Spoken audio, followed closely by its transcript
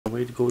the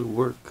way to go to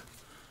work.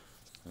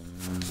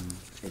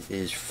 It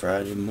is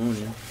Friday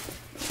morning.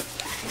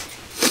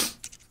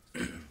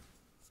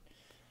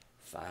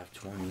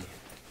 5:20.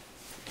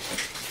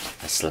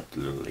 I slept a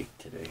little late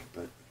today,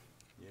 but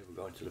yeah, we're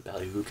going to the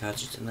thew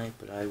concert tonight.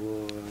 But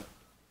I'll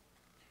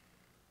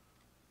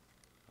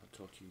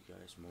talk to you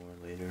guys more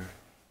later.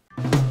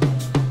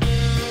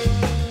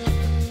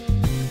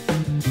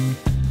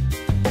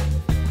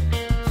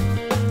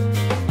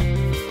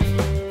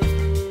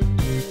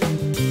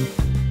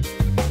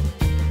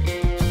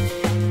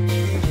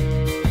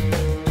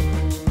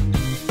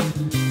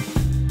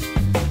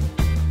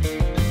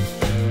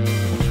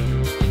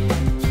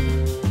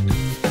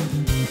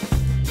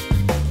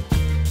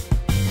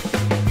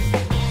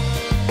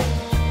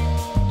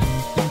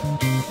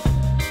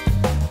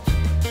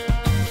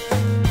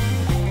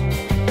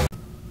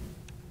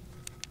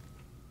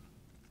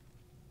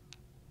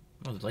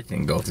 Oh, the light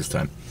didn't go off this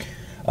time.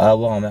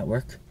 Well, I'm at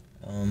work.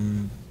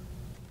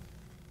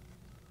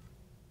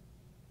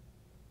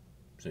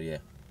 So yeah.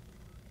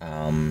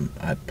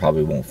 I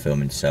probably won't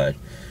film inside,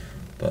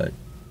 but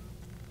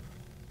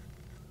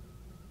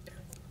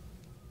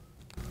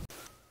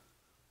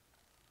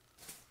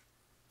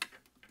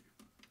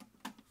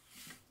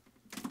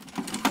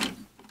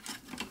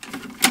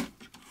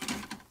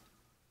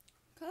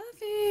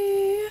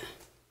coffee.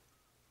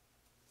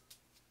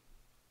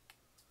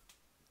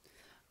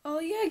 Oh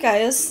yeah,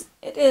 guys,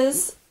 it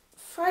is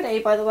Friday,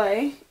 by the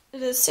way.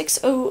 It is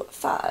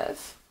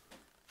 6:05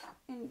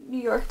 in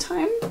New York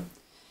time,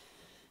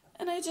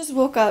 and I just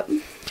woke up.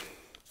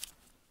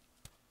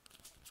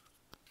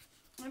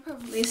 I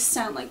probably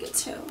sound like it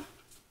too.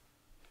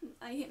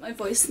 I hate my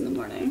voice in the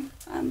morning.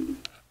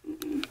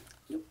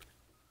 Nope.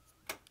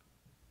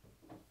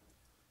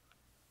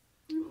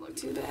 It don't look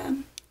too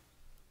bad.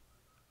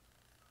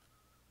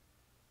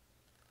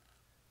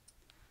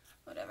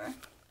 Whatever.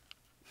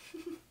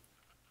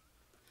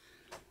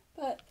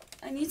 But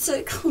I need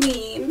to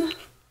clean.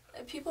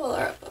 People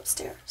are up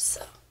upstairs,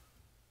 so.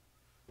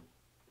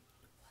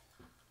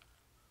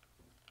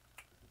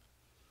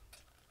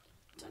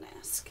 Don't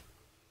ask.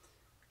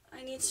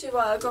 I need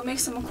to go make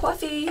some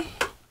coffee,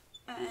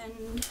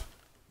 and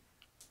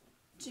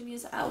Jimmy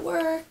is at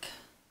work.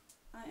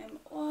 I am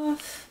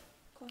off.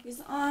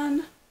 Coffee's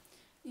on.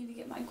 Need to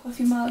get my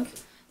coffee mug.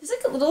 There's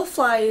like little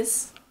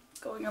flies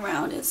going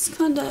around. It's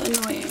kind of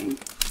annoying.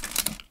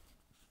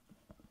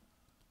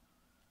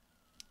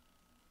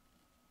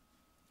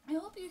 I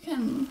hope you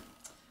can.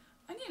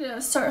 I need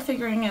to start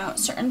figuring out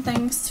certain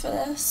things for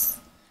this.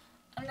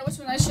 I don't know which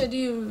one I should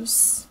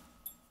use.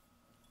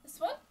 This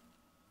one?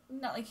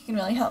 Not like you can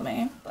really help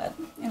me, but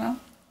you know.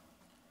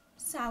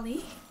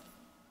 Sally.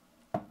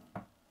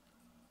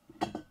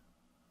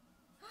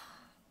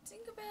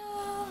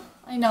 Tinkerbell.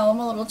 I know, I'm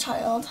a little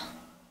child.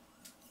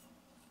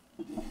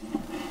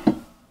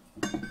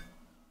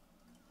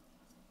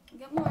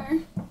 Get more.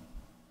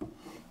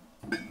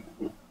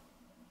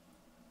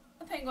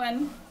 A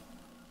penguin.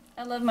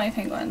 I love my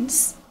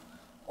penguins.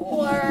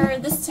 Or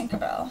this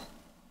Tinkerbell.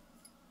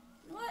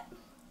 What?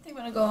 I think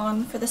I'm gonna go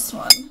on for this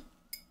one.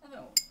 I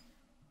haven't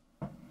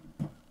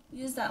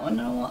used that one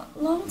in a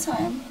long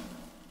time.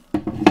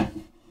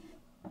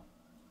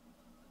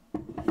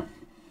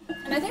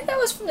 And I think that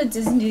was from the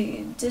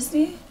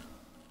Disney?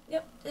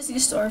 Yep, Disney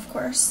store, of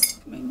course.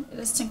 I mean, it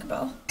is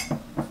Tinkerbell.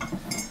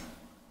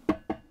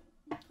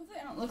 Hopefully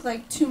I don't look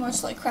like too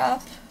much like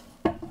crap.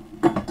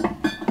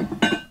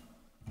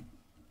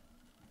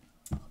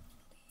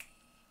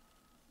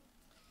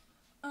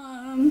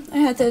 I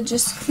had to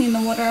just clean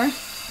the water.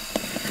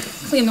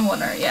 Clean the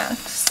water, yeah,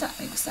 that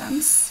makes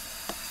sense.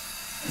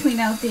 Clean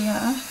out the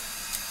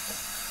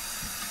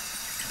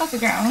coffee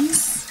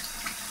grounds.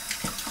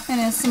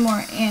 And add some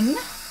more in.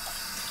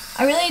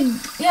 I really,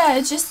 yeah,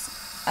 I just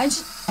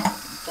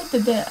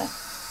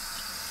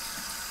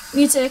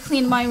need to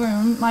clean my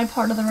room, my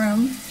part of the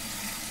room,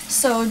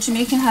 so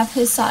Jimmy can have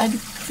his side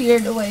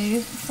cleared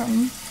away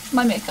from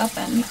my makeup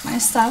and my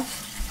stuff.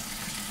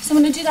 So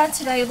I'm going to do that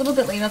today, a little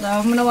bit later though.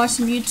 I'm going to watch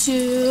some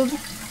YouTube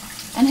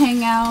and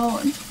hang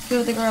out,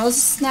 give the girls a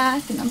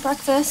snack and then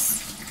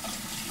breakfast.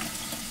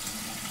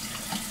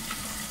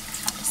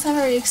 So I'm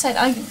very excited.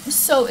 I'm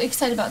so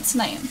excited about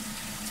tonight.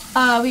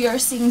 We are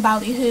seeing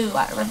thew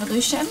at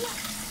Revolution.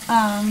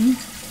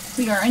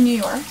 We are in New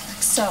York,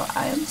 so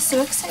I am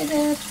so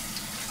excited.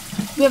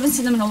 We haven't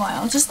seen them in a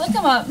while. Just look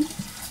them up.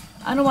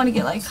 I don't want to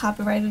get like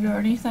copyrighted or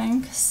anything,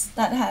 because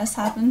that has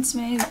happened to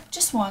me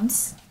just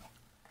once.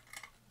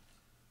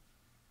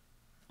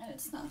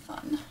 It's not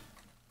fun.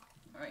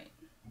 Alright.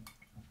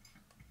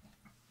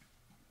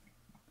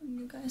 Bring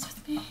you guys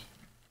with me.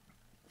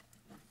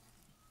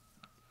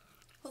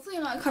 Hopefully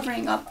I'm not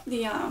covering up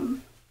the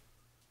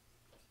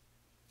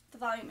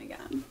volume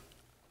again.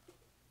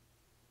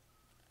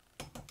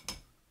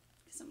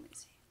 Because I'm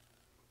lazy.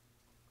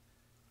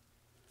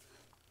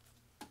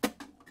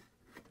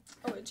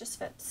 Oh, it just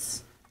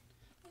fits.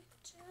 It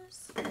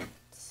just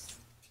fits.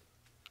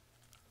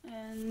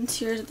 And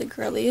here's the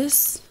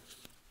girlies.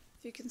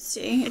 If you can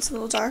see, it's a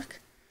little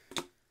dark.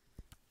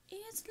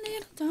 It's a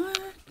little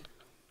dark.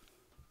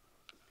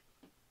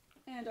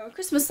 And our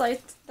Christmas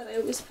light that I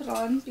always put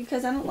on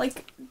because I don't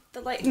like the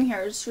light in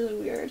here. It's really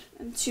weird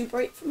and too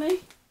bright for me.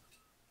 If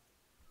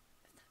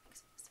that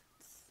makes any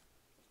sense.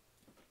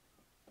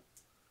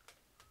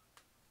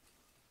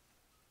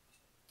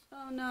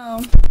 Oh no.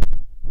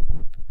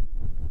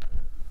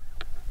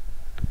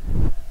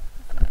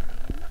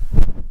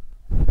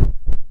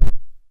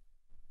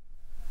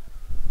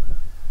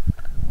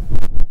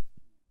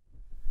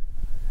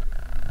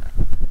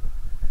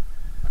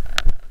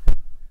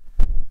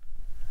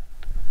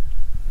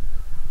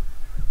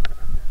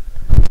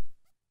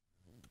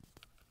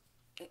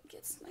 It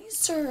gets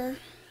nicer.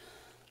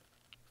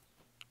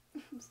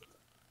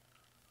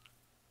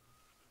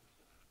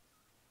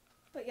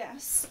 But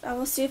yes, I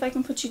will see if I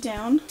can put you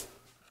down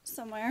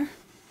somewhere.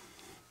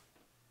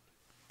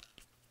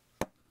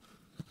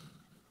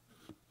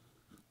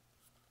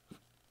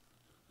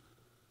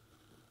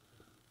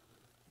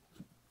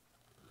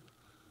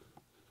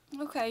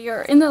 Okay,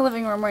 you're in the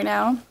living room right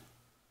now.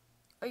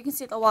 Or you can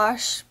see the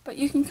wash, but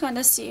you can kind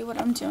of see what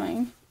I'm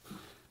doing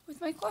with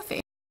my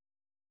coffee.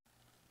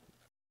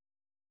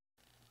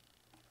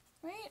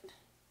 Right?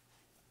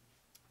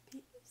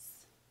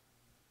 Peace.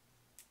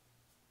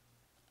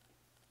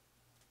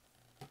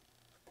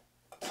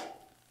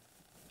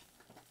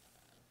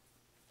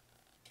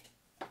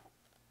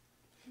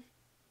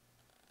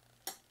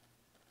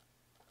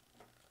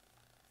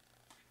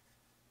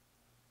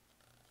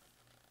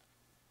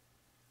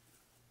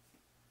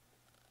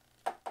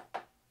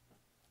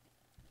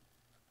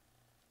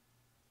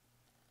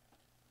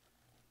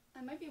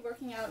 I might be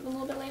working out a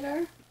little bit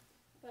later,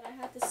 but I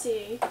had to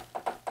see,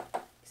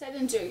 because I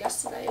didn't do it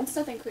yesterday. It's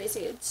nothing crazy.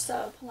 It's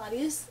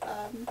Pilates,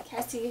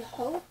 Cassie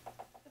Ho,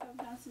 if I'm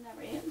pronouncing that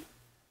right.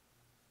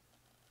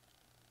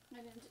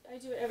 I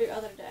do it every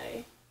other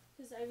day,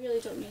 because I really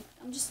don't need,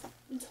 I'm just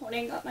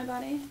toning up my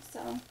body, so.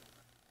 Hopefully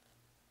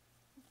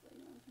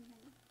no one can hear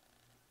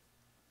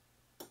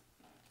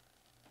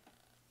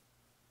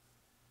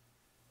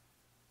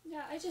me.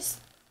 Yeah, I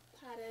just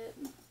pat it.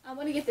 I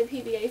want to get the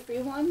PBA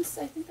free ones.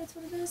 I think that's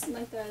what it is, and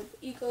like the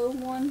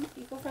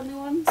eco-friendly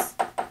ones.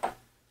 But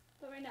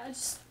right now,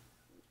 just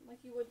like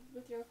you would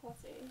with your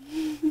coffee.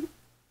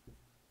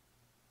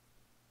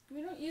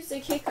 We don't use the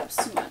K-cups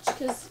too much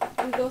because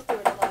we go through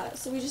it a lot.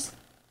 So we just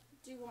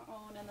do our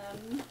own and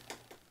then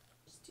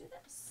just do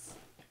this.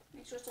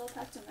 Make sure it's all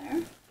packed in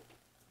there.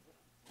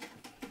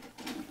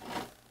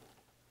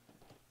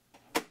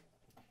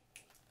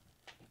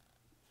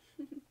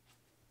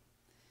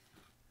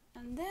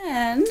 And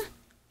then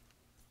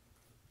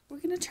we're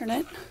gonna turn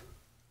it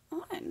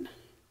on.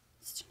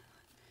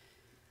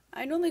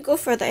 I normally go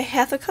for the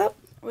half a cup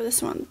or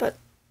this one, but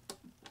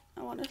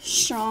I want a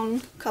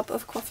strong cup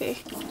of coffee.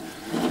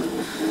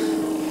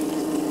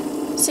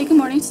 Say good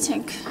morning to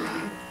Tink.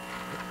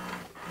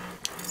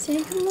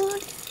 Say good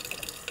morning.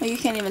 Oh, you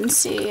can't even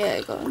see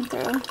it going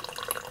through.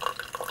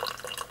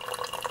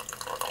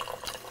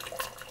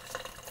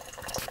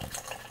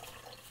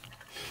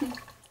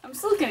 I'm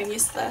still getting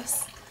used to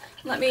this.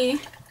 Let me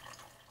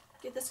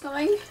get this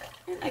going,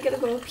 and I gotta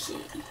go pee.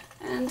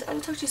 And I will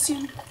talk to you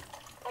soon.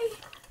 Bye.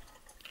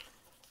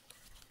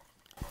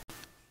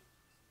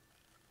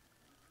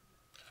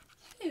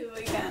 Hello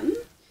again.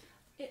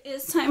 It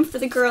is time for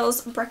the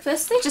girls'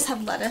 breakfast. They just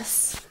have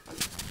lettuce.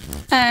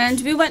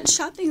 And we went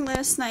shopping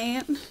last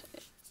night.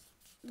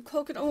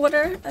 Coconut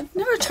water. I've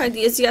never tried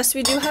these. Yes,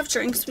 we do have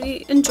drinks.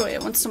 We enjoy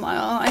it once in a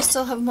while. I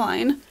still have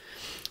wine.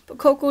 But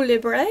Coco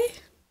Libre?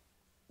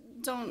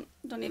 Don't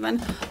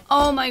even.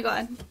 Oh my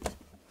god.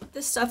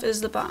 This stuff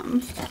is the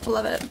bomb. I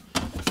love it.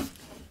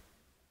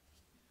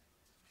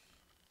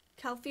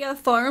 Calfia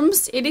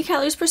Farms, 80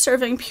 calories per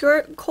serving,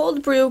 pure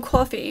cold brew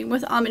coffee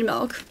with almond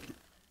milk.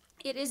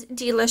 It is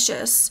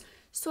delicious.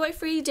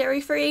 Soy-free,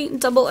 dairy-free,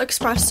 double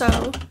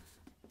espresso.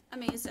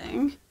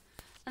 Amazing.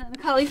 And then the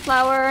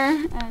cauliflower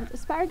and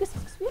asparagus.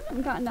 We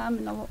haven't gotten them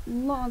in a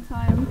long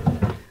time.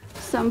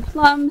 Some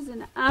plums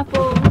and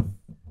apples.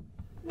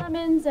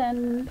 Lemons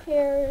and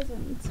pears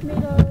and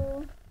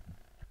tomato.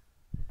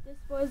 This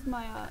was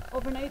my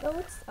overnight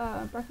oats,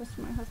 breakfast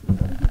for my husband,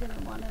 but he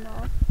didn't want it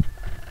all.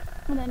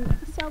 And then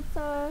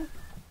salsa,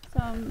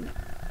 some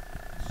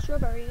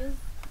strawberries,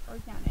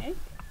 organic,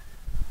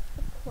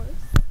 of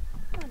course.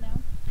 I don't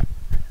know.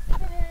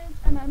 Spinach,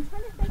 and I'm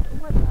trying to think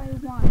what I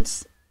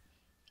want.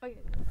 Oh yeah,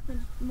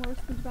 more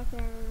spinach back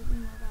there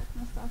and all that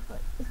kind of stuff,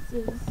 but this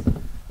is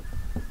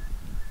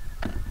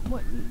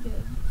what we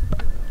did to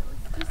do.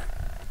 Just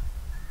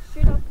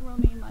straight up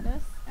romaine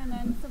lettuce, and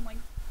then some like,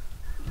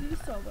 you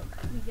saw what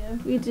we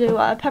give. We do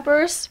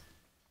peppers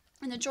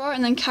in the drawer,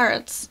 and then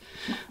carrots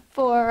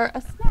for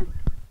a snack.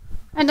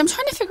 And I'm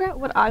trying to figure out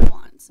what I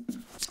want.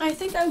 I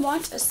think I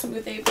want a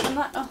smoothie, but I'm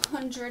not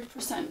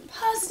 100%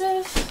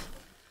 positive.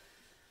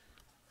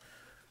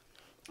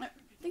 I'm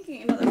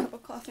thinking another cup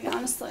of coffee,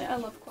 honestly. I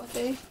love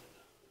coffee.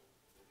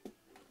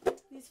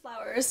 These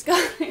flowers,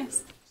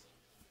 guys.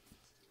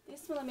 They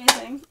smell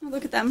amazing. Oh,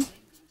 look at them.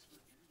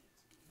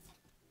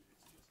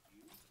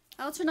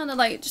 I'll turn on the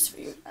light just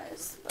for you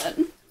guys, but...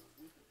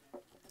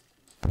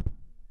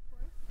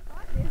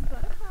 There's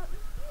Buttercup.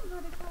 Hey,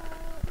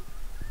 Buttercup.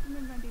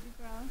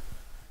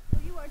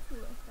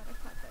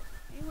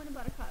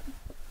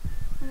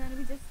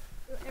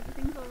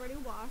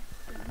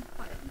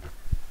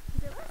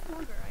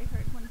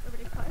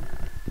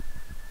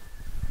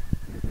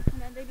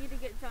 they need to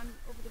get done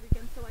over the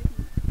weekend so I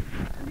can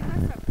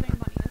start putting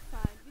money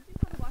aside. We do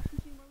have a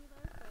washing machine where we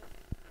live, but I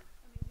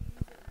mean we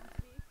use it once a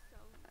week, so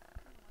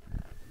I don't want to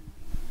keep it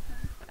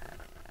annoying.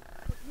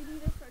 But we need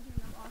to start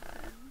doing them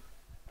often,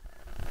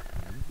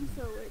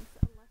 so it's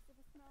less of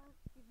a smell,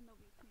 even though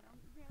we clean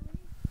them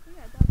rarely. So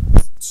yeah,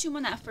 that's chew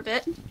on that for a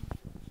bit.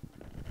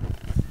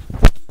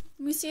 Let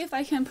me see if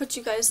I can put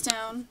you guys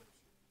down.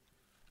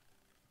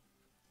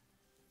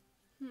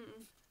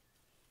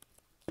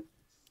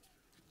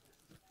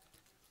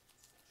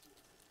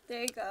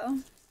 There you go.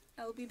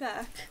 I will be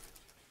back.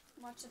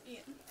 Watch them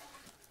eat.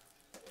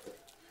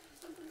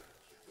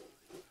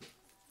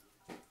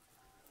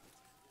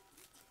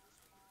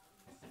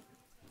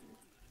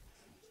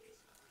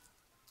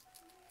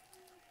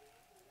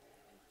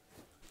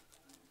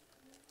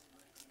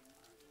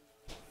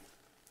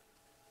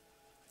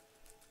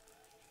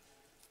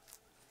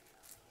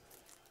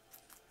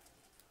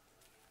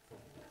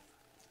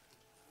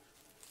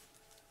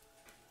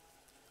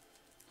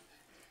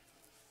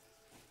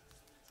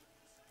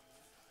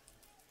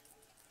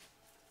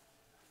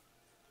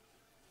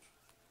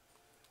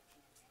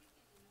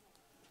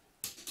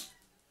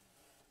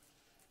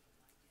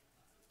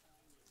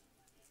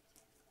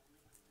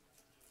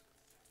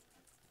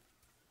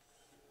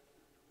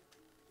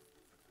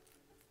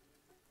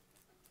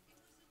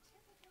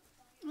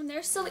 And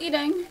they're still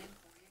eating.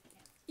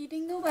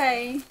 Eating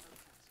away.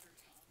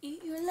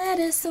 Eat your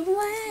lettuce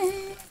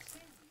away.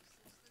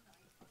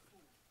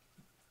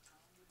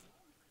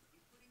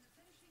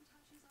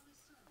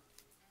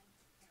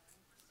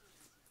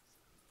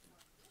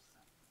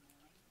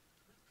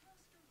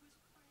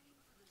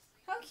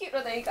 How cute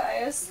are they,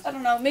 guys? I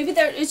don't know. Maybe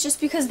it's just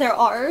because they're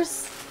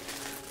ours.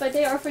 But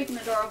they are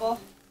freaking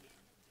adorable.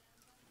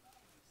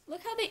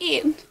 Look how they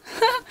eat.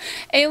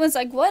 Ayona's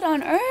like, what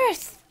on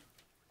earth?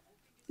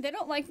 They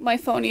don't like my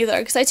phone either,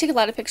 because I take a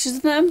lot of pictures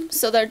of them,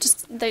 so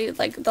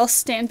they'll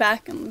stand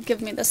back and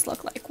give me this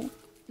look like,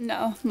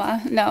 no, ma,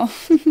 no.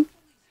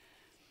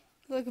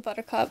 Look at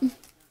Buttercup. They're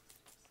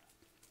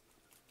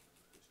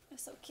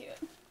so cute.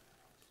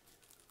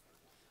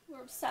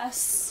 We're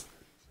obsessed.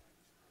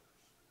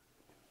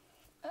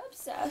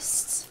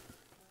 Obsessed.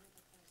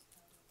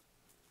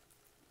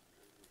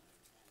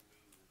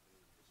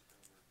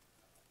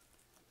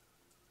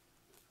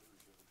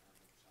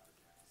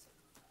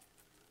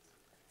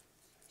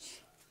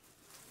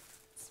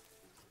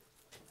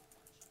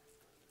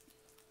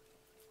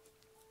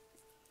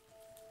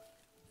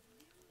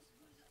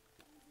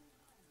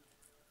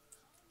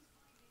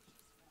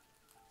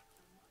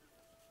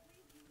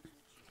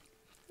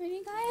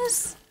 Ready,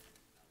 guys?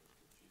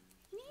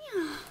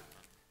 Yeah.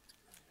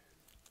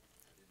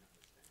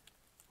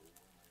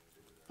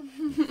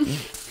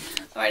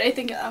 Alright, I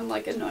think I'm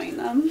like annoying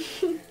them.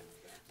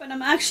 But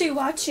I'm actually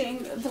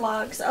watching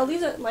vlogs. I'll leave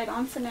the light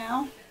on for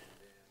now.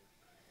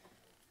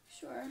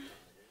 Sure.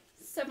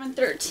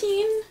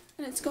 7:13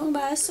 and it's going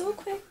by so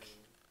quick.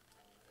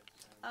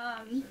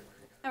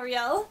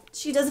 Ariel,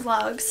 she does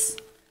vlogs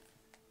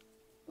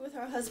with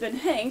her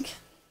husband Hank.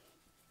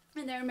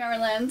 And they're in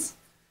Maryland.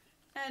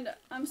 And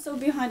I'm so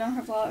behind on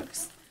her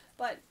vlogs,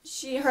 but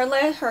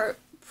her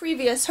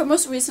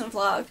most recent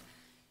vlog,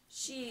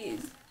 she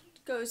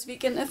goes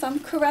vegan if I'm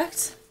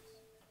correct.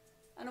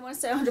 I don't want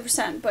to say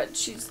 100%,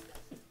 but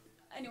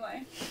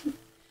anyway.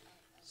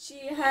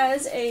 She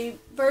has a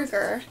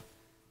burger,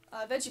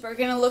 a veggie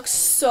burger, and it looks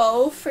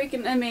so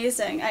freaking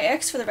amazing. I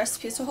asked for the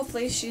recipe, so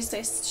hopefully she's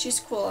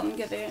cool and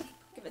give it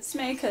to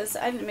me, because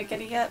I didn't make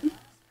any yet.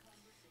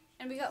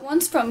 And we got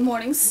ones from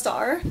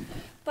Morningstar,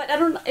 but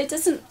it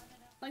doesn't.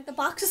 Like, the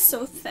box is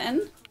so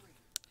thin,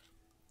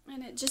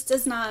 and it just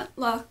does not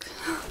look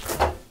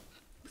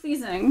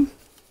pleasing.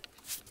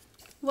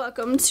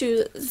 Welcome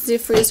to the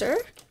freezer.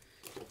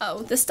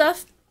 Oh, this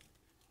stuff,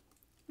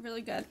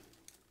 really good.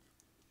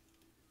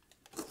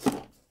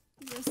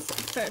 This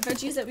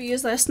veggies that we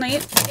used last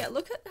night. Yeah,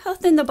 look at how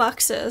thin the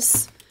box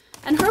is.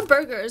 And her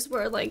burgers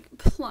were, like,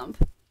 plump.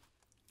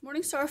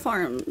 Morningstar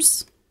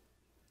Farms.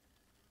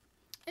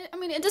 I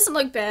mean, it doesn't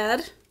look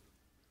bad.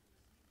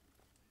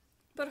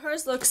 But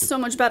hers looks so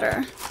much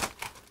better.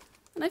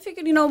 And I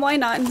figured, you know, why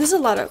not? And there's a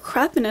lot of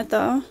crap in it,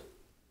 though.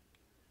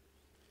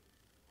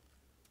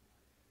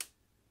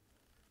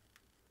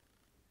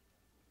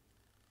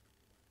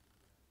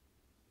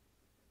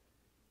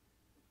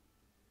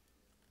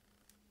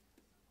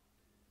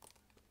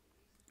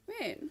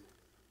 Wait.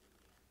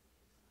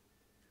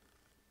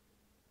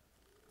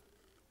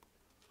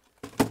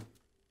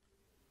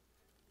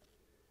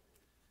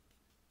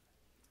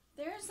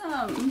 There's,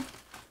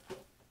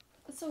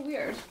 that's so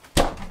weird.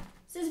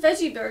 This is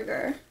veggie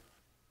burger.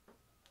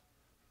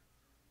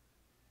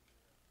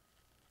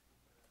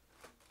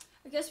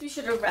 I guess we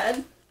should have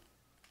read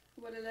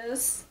what it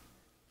is.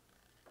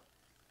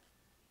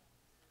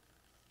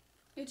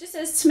 It just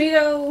says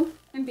tomato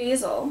and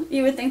basil.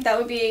 You would think that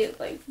would be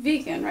like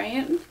vegan,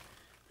 right?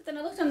 But then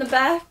I looked on the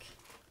back.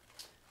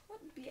 What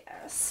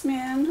BS,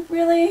 man.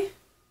 Really?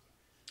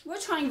 We're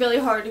trying really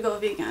hard to go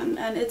vegan,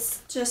 and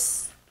it's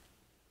just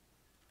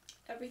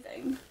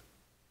everything.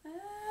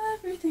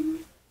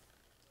 Everything.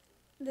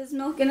 There's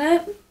milk in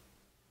it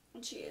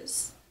and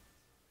cheese.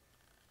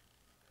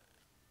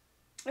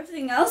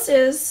 Everything else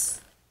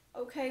is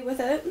okay with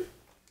it.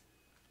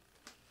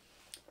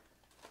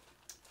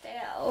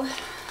 Fail.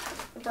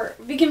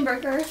 Vegan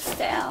burger,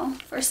 fail.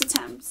 First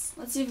attempts.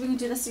 Let's see if we can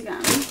do this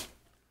again.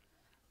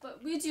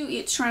 But we do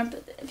eat shrimp.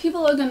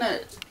 People are gonna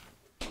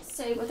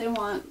say what they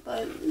want,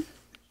 but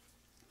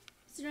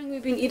considering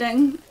we've been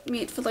eating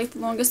meat for like the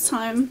longest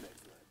time,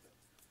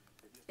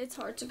 it's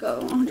hard to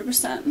go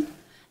 100%.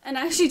 And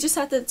I actually just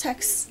had to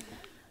text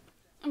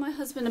my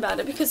husband about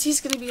it because he's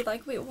gonna be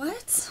like, wait,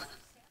 what?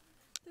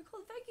 They're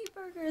called veggie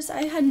burgers.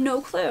 I had no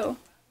clue.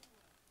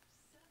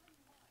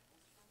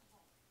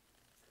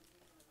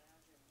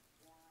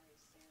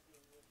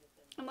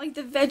 I'm like,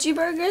 the veggie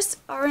burgers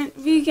aren't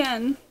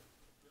vegan.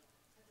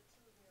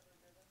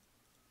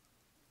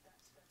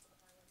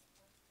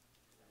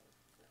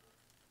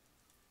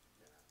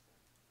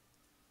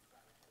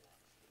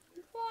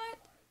 What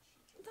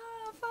the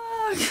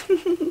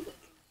fuck?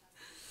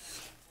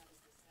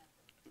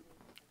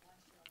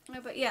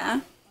 But yeah,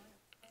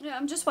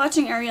 I'm just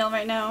watching Ariel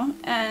right now,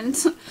 and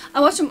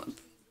I watched a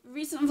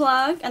recent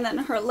vlog and then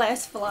her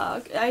last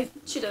vlog. I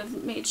should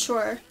have made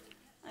sure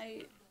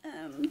I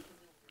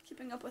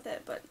keeping up with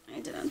it, but I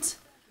didn't.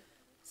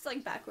 It's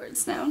like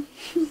backwards now.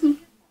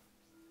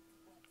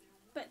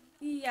 But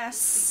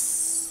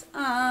yes,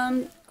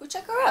 go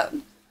check her out.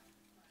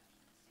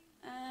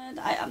 And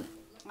I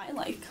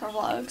like her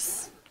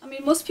vlogs. I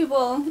mean, most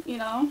people, you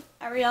know,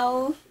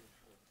 Ariel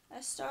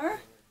S-Star.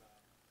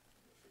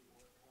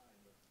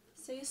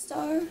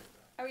 C-Star?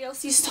 Ariel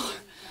C-Star.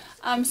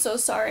 I'm so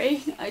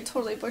sorry. I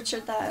totally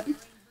butchered that.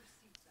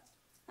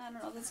 I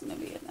don't know if that's gonna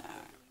be in there.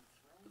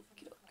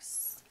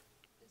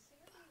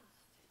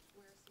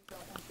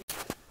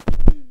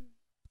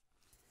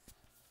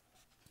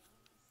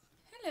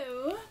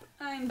 Hello.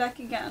 I'm back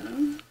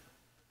again.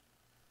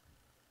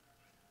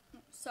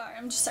 Sorry,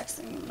 I'm just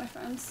texting my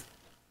friends.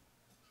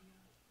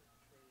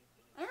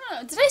 I don't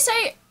know. Did I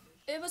say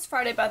it was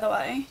Friday, by the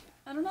way?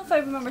 I don't know if I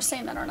remember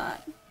saying that or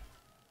not.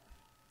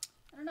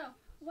 I don't know.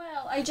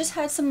 Well, I just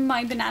had some of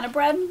my banana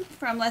bread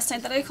from last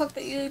night that I cooked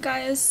that you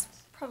guys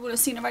probably would have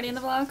seen already in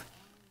the vlog.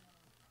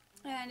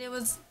 And it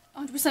was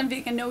 100%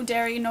 vegan, no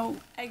dairy, no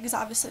eggs,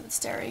 obviously it's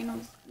dairy, no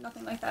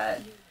nothing like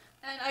that.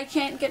 And I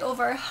can't get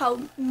over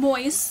how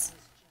moist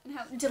and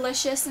how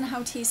delicious and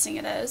how tasting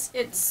it is.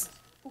 It's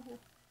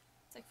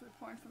like food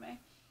porn for me.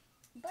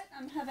 But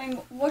I'm having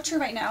water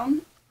right now.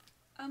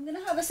 I'm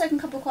gonna have a second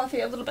cup of coffee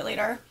a little bit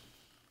later.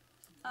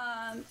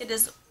 It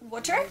is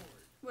water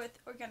with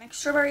organic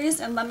strawberries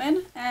and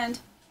lemon, and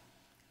it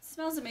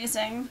smells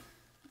amazing.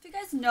 If you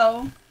guys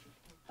know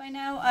by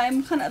now,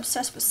 I'm kind of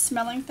obsessed with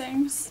smelling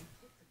things.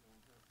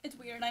 It's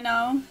weird, I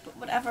know, but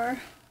whatever.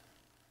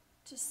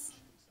 Just,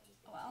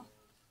 oh well.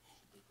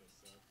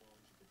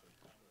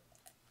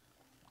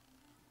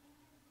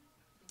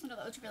 I know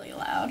that was really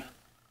loud.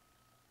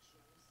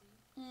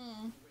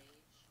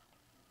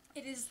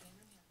 It is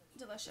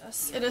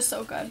delicious. It is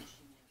so good.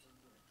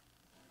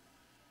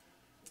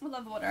 I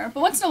love water,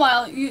 but once in a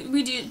while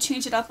we do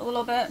change it up a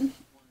little bit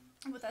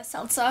with a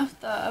salsa,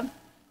 the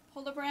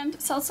Polar brand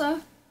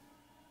salsa.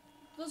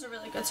 Those are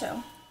really good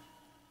too.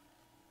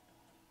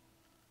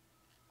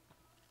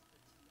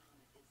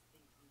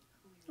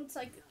 It's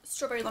like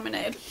strawberry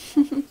lemonade.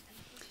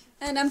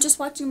 And I'm just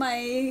watching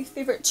my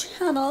favorite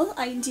channel,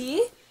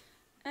 ID,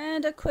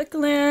 and a quick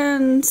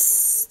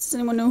glance. Does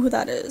anyone know who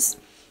that is?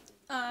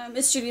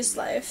 It's Judy's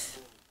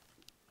Life.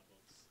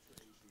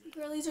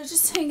 Girlies are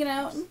just hanging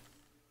out.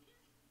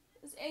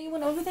 Is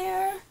anyone over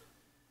there?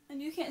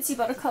 And you can't see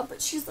Buttercup,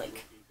 but she's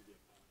like...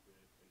 yeah,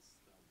 she's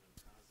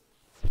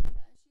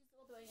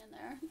all the way in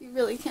there. You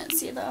really can't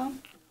see though.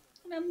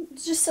 And I'm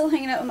just still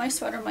hanging out with my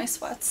sweater, my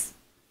sweats.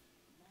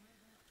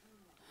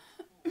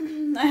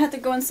 I had to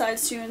go inside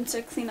soon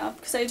to clean up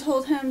because I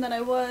told him that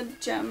I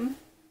would, Jim.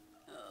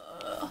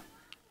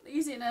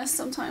 Laziness,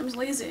 sometimes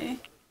lazy.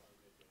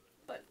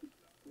 But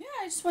yeah,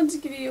 I just wanted to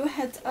give you a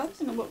heads up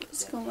on what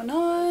was going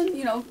on,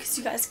 you know, because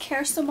you guys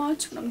care so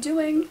much what I'm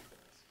doing.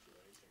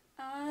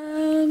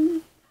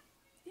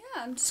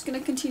 Yeah, I'm just gonna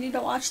continue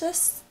to watch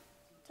this.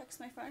 Text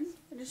my friend,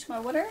 finish my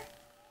water,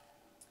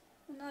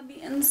 and I'll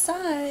be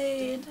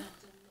inside.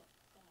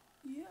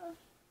 Yeah.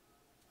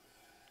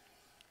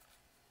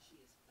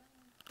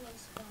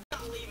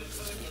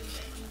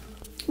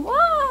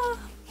 Whoa!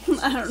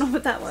 I don't know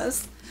what that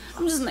was.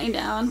 I'm just laying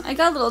down. I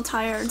got a little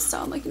tired,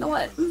 so I'm like, you know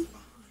what? I'm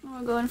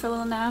gonna go in for a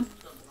little nap.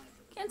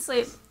 Can't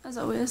sleep, as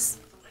always.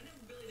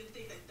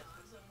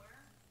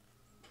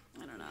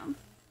 I don't know.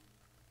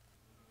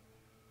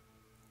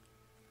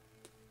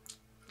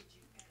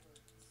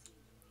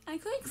 I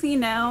could clean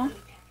now,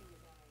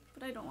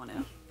 but I don't want to.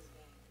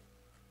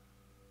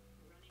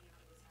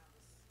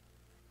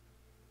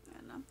 I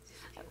don't know.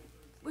 I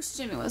wish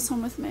Jimmy was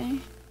home with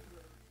me.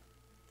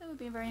 That would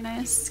be very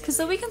nice, because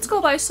the weekends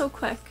go by so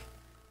quick.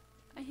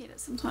 I hate it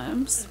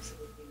sometimes.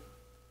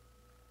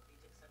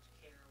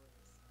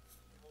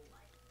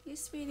 Hey,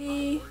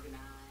 sweetie.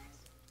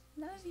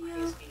 Love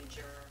you.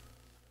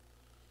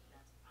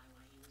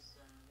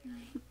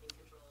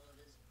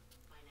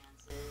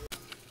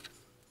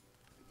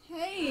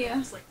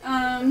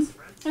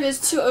 It is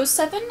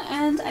 2:07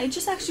 and I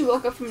just actually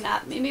woke up from a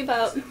nap maybe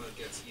about, I'm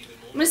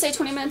gonna say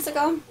 20 minutes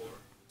ago.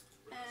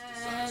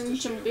 And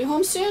Jim will be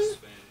home soon.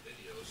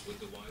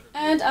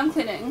 And I'm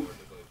cleaning.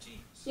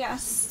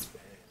 Yes.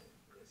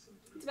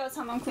 It's about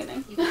time I'm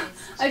cleaning.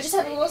 I just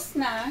had a little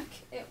snack.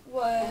 It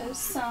was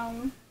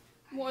some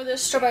more of the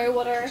strawberry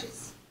water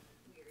with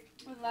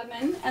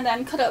lemon, and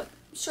then cut up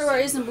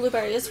strawberries and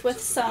blueberries with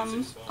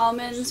some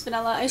almonds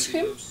vanilla ice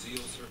cream.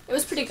 It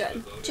was pretty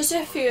good. Just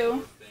a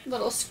few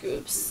little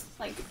scoops,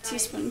 like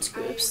teaspoon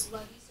scoops.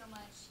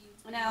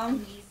 And now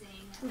I'm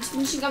just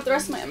finishing up the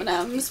rest of my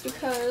M&Ms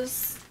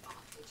because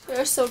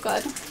they're so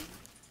good.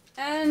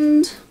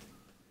 And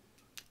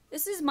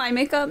this is my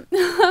makeup.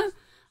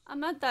 I'm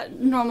not that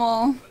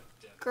normal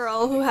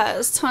girl who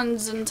has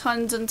tons and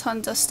tons and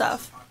tons of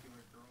stuff.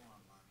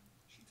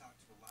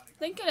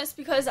 Thank goodness,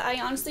 because I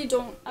honestly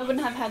I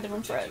wouldn't have had the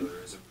room for it.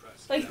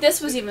 Like,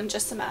 this was even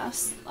just a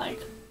mess.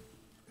 Like,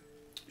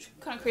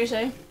 kind of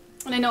crazy.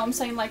 And I know I'm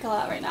saying like a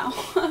lot right now.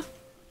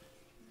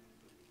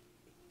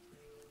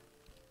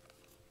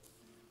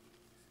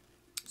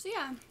 So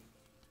yeah.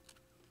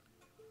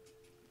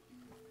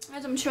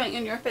 As I'm showing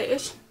in your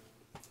face.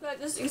 But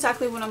this is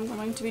exactly what I'm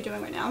going to be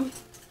doing right now.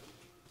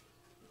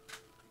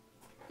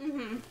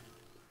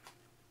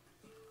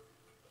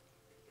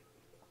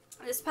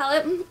 This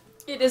palette,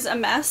 it is a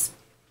mess.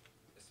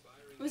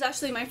 It was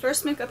actually my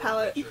first makeup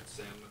palette.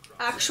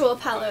 Actual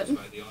palette.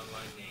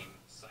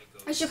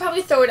 I should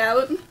probably throw it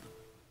out.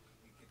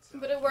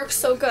 But it works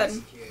so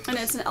good. And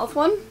it's an e.l.f.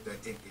 one.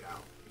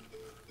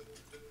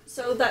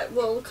 So that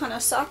will kind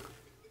of suck.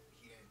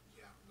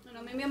 I don't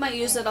know, maybe I might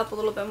use it up a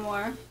little bit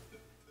more.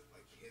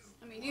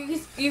 I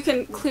mean, you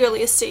can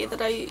clearly see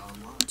that I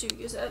do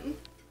use it.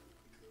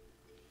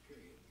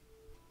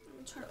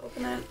 Try to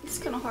open it. It's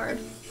kind of hard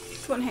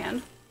with one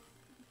hand.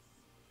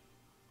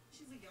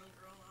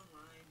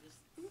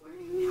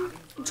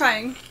 I'm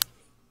trying.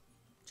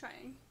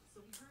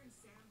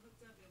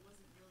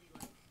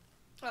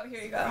 Oh,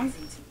 here you go.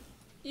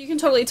 You can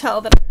totally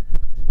tell that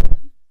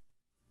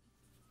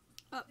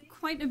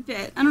quite a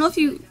bit. I don't know if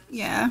you,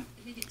 yeah.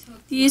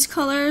 These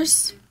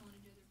colors,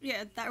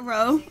 yeah, that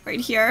row right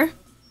here,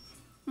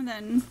 and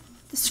then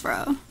this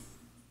row.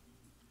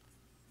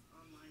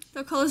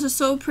 The colors are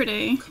so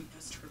pretty.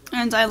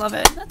 And I love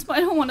it. That's why I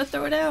don't want to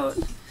throw it out.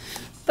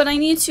 But I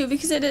need to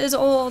because it is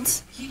old.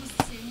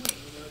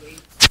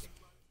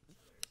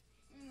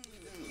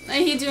 I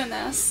hate doing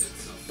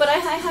this. But I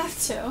have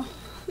to.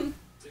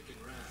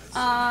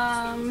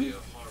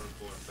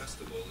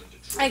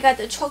 I got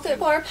the chocolate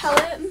bar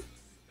palette.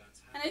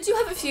 And I do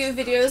have a few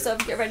videos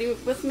of Get Ready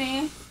With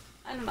Me.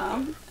 I don't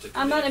know.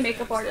 I'm not a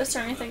makeup artist or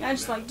anything. I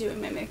just like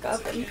doing my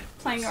makeup and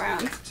playing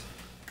around.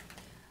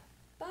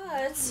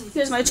 But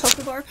here's my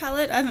chocolate bar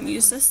palette. I haven't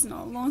used this in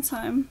a long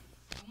time.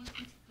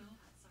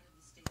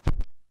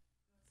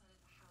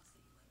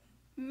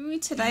 Maybe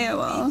today I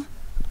will.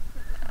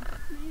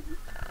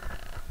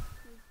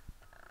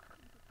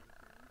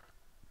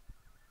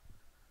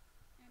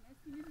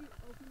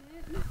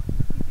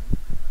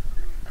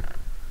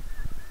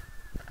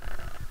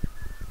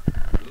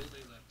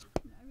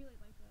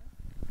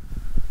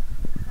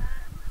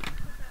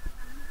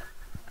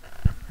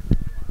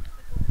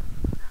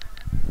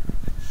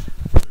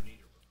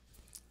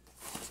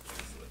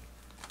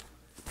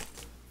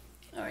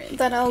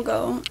 That I'll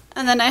go.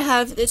 And then I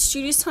have the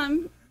Studios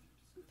Time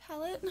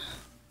palette.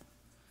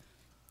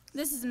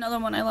 This is another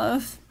one I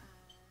love.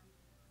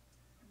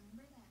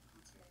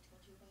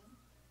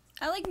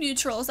 I like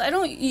neutrals. I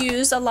don't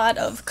use a lot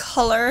of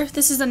color.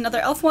 This is another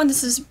e.l.f. one.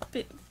 This is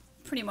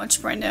pretty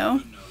much brand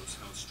new.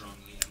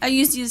 I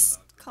use these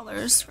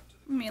colors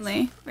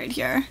mainly right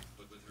here.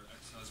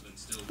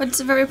 But it's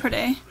very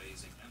pretty.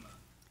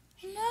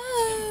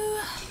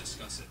 Hello.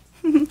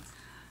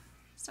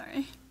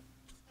 Sorry.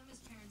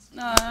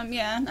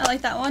 Yeah, I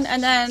like that one.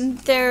 And then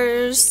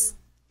there's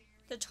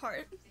the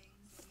Tarte.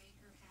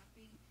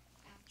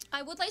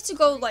 I would like to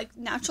go like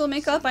natural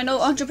makeup. I know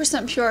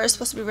 100% pure is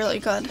supposed to be really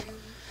good.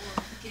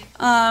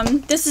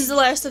 This is the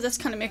last of this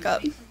kind of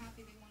makeup.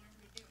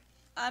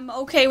 I'm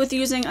okay with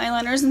using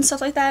eyeliners and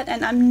stuff like that,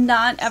 and I'm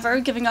not ever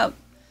giving up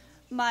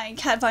my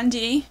Kat Von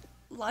D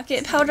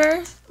Lock-It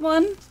powder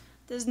one.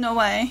 There's no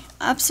way.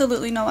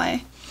 Absolutely no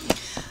way.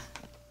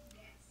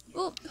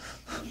 Oop.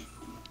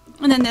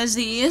 And then there's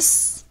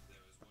these.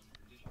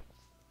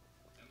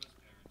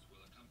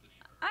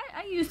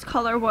 I used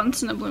color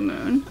once in a blue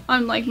moon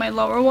on like my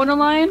lower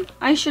waterline.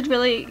 I should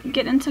really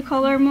get into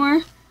color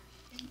more.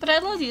 But I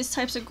love these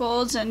types of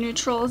golds and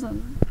neutrals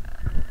and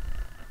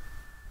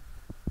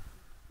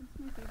it's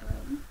my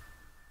favorite.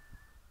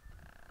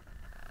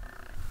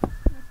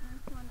 That's a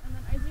nice one. And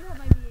then I do have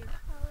my BH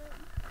palette.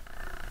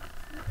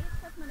 The 8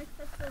 Cosmetics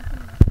that's still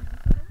pretty much new. So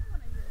the only one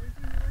I really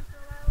do need to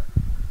throw out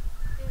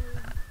is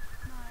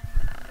my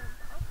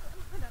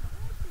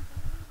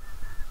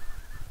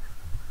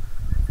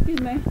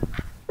excuse me.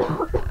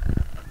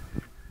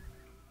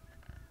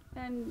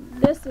 And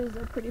this is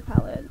a pretty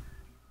palette.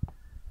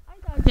 I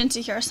dodge into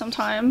here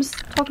sometimes.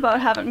 Talk about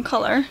having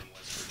color.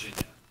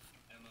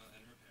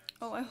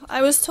 Oh,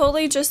 I was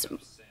totally just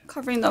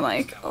covering the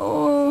mic.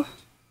 Oh.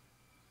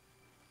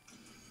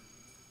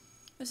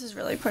 This is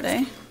really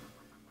pretty.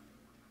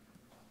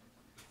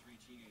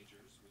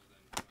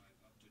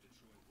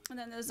 And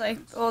then there's like,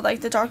 oh,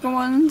 like the darker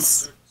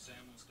ones.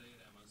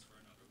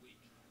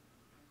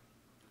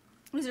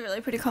 These are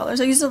really pretty colors.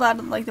 I used a lot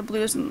of like the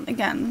blues and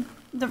again,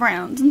 the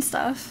browns and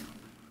stuff.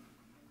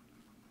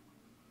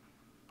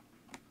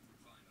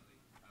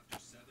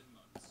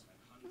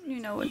 You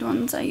know what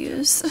ones I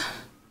use.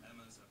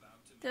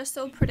 They're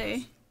so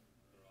pretty.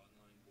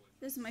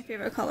 This is my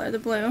favorite color, the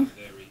blue.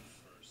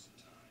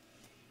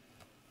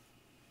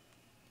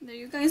 There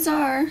you guys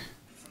are.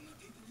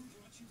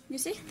 You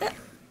see that?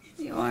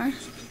 You are.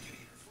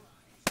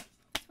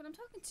 That's what I'm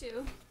talking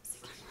to.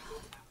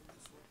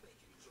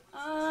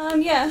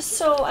 Yeah,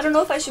 so I don't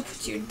know if I should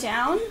put you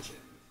down.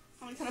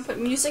 I'm gonna kind of put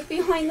music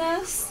behind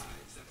this.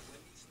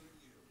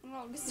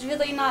 Well, there's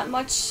really not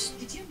much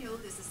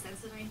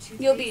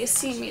you'll be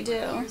seeing me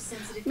do.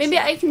 Maybe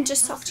I can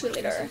just talk to you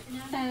later,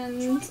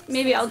 and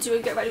maybe I'll do a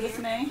get ready with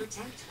me.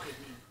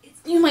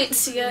 You might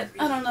see it,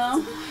 I don't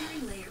know.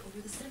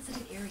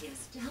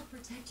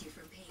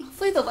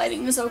 Hopefully the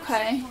lighting is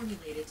okay.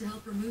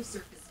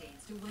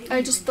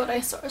 I just thought I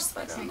saw a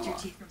spider on the wall.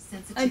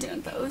 I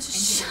didn't though, it was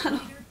just a shadow.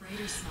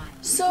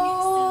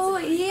 So,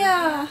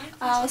 yeah,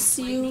 I'll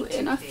see you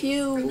in a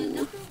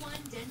few.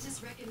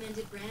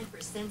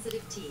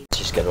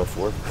 Just got off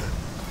work,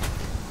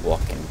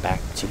 walking back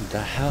to the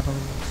house.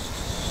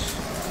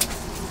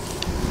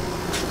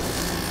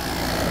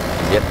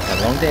 Yep, had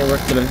a long day at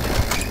work today.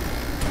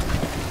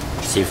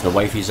 See if the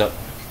wifey's up.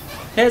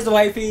 Here's the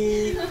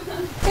wifey!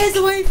 Here's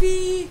the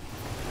wifey!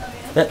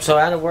 Yep, so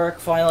out of work,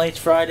 finally, it's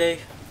Friday.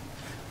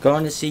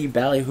 Going to see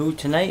Ballyhoo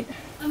tonight.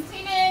 I'm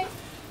cleaning.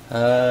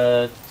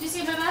 Did you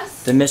see my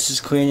mess? The missus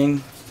cleaning,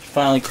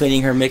 finally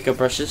cleaning her makeup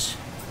brushes.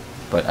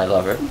 But I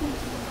love her.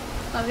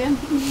 Love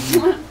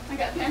you. I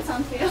got pants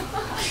on for you.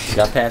 She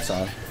got pants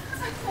on.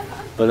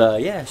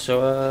 But yeah,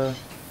 so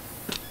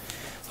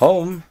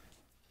home.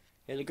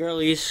 Hey the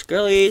girlies.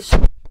 Girlies!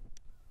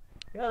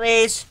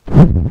 Girlies!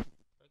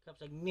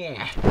 Cup's like,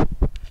 yeah.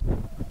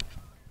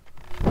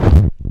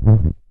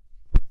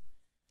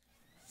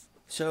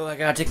 So I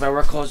gotta take my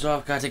work clothes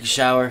off, gotta take a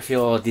shower,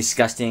 feel all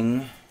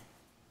disgusting.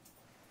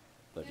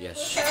 But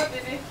yes,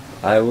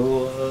 I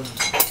will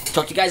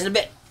talk to you guys in a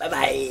bit. Bye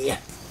bye.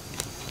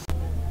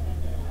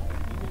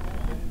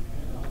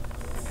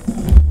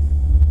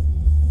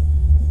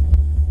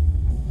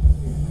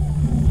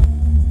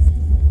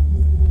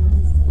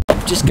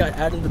 Just got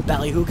out of the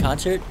Ballyhoo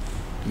concert.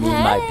 Me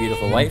and my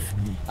beautiful wife.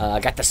 I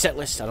got the set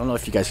list. I don't know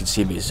if you guys can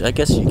see me. So I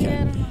guess you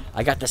can.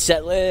 I got the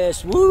set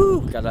list.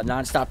 Woo! Got a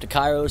Non-Stop to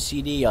Cairo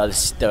CD.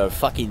 The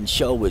fucking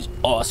show was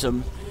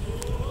awesome.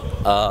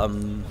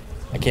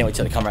 I can't wait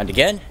till they come around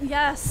again.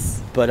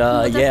 Yes. But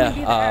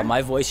yeah,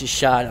 my voice is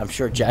shot. I'm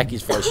sure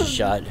Jackie's voice is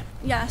shot.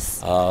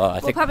 Yes. I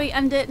think we'll probably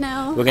end it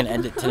now. We're gonna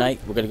end it tonight.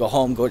 We're gonna go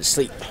home, go to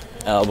sleep.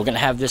 We're gonna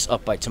have this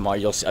up by tomorrow.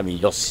 You'll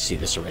see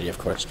this already, of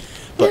course.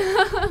 But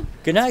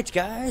good night,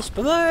 guys.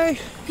 Bye bye.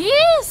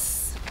 Peace.